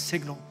symbol and a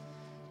signal.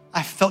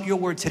 I felt your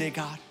word today,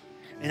 God,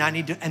 and I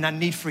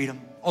need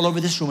freedom all over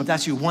this room. If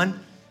that's you,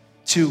 1,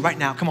 2, right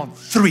now. Come on,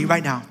 3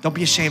 right now. Don't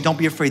be ashamed. Don't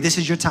be afraid. This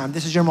is your time.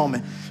 This is your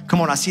moment. Come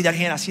on, I see that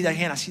hand. I see that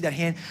hand. I see that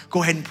hand.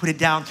 Go ahead and put it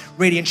down.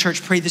 Radiant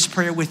Church, pray this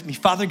prayer with me.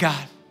 Father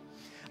God,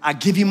 I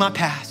give you my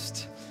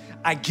past.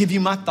 I give you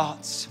my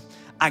thoughts.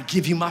 I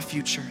give you my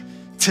future.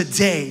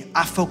 Today,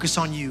 I focus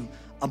on you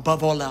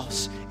above all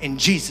else. In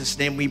Jesus'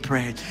 name we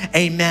pray.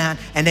 Amen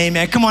and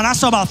amen. Come on, I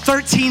saw about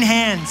 13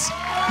 hands.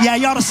 Yeah,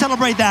 you ought to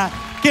celebrate that.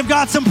 Give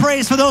God some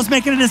praise for those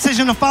making a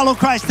decision to follow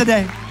Christ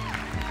today.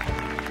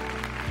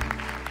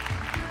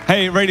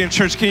 Hey, Radiant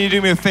Church, can you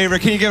do me a favor?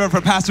 Can you give it up for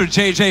Pastor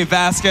JJ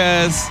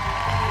Vasquez?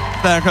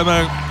 Come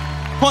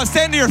on,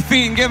 stand to your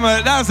feet and give him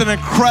that was an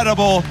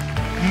incredible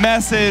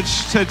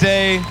message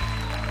today.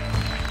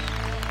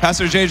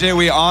 Pastor JJ,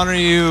 we honor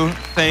you.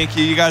 Thank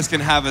you. You guys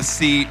can have a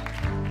seat.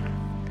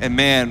 And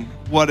man,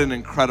 what an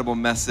incredible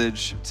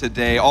message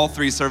today. All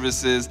 3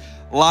 services,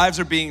 lives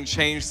are being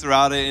changed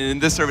throughout it. And in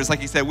this service, like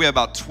he said, we have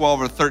about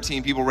 12 or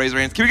 13 people raise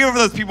their hands. Can we give it for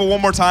those people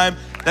one more time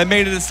that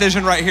made a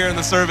decision right here in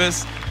the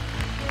service?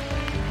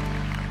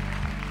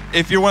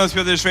 If you're one of those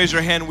people that just raised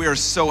your hand, we are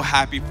so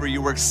happy for you.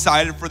 We're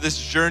excited for this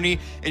journey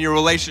in your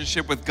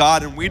relationship with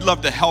God, and we'd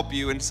love to help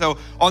you. And so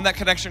on that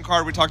connection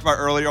card we talked about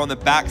earlier, on the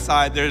back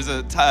side, there's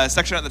a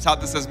section at the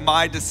top that says,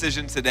 My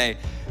Decision Today.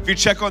 If you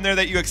check on there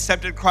that you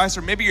accepted Christ,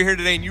 or maybe you're here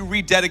today and you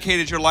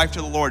rededicated your life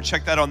to the Lord,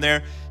 check that on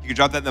there. You can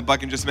drop that in the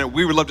bucket in just a minute.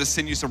 We would love to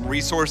send you some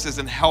resources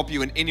and help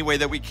you in any way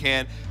that we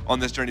can on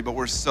this journey, but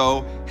we're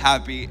so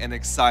happy and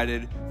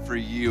excited for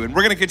you. And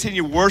we're gonna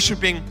continue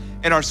worshiping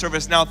in our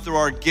service now through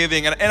our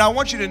giving. And I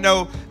want you to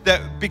know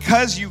that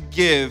because you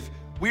give,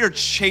 we are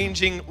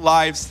changing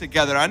lives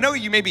together. I know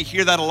you maybe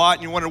hear that a lot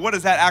and you wonder, what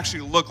does that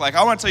actually look like?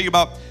 I want to tell you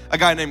about a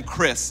guy named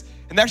Chris.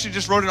 And they actually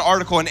just wrote an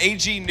article in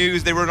AG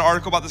News. They wrote an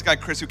article about this guy,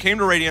 Chris, who came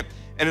to Radiant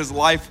and his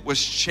life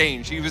was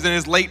changed. He was in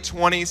his late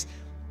 20s,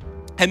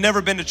 had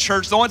never been to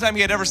church. The only time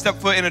he had ever stepped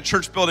foot in a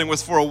church building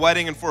was for a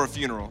wedding and for a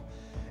funeral.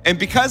 And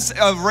because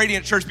of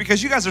Radiant Church,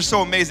 because you guys are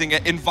so amazing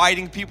at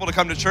inviting people to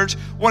come to church,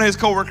 one of his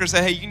coworkers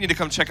said, hey, you need to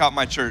come check out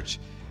my church.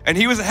 And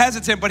he was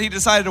hesitant, but he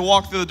decided to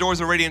walk through the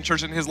doors of Radiant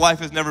Church, and his life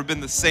has never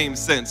been the same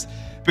since,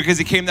 because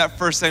he came that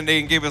first Sunday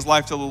and gave his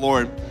life to the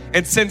Lord.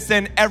 And since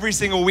then, every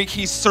single week,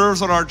 he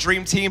serves on our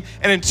dream team.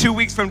 And in 2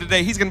 weeks from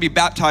today, he's gonna be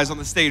baptized on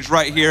the stage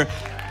right here.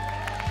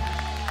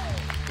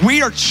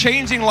 We are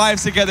changing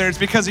lives together. It's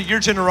because of your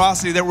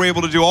generosity that we're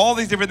able to do all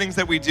these different things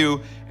that we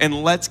do.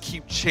 And let's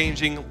keep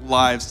changing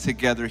lives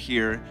together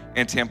here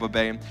in Tampa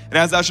Bay. And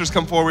as ushers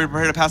come forward,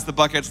 we're here to pass the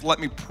buckets. Let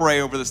me pray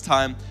over this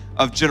time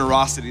of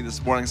generosity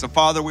this morning. So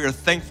Father, we are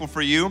thankful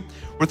for you.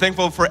 We're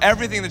thankful for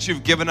everything that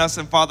you've given us.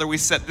 And Father, we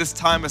set this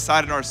time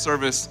aside in our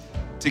service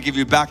to give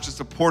you back just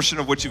a portion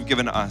of what you've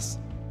given us.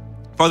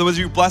 Father, would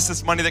you bless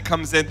this money that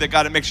comes in, that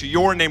God, it makes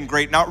your name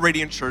great, not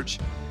Radiant Church,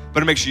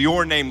 but it makes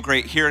your name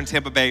great here in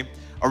Tampa Bay,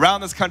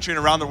 around this country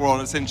and around the world.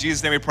 And it's in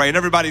Jesus' name we pray. And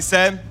everybody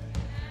said,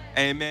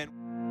 amen.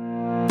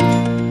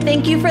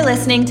 Thank you for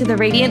listening to the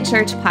Radiant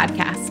Church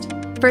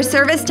podcast. For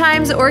service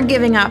times or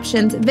giving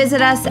options,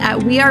 visit us at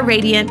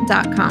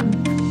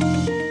weareradiant.com.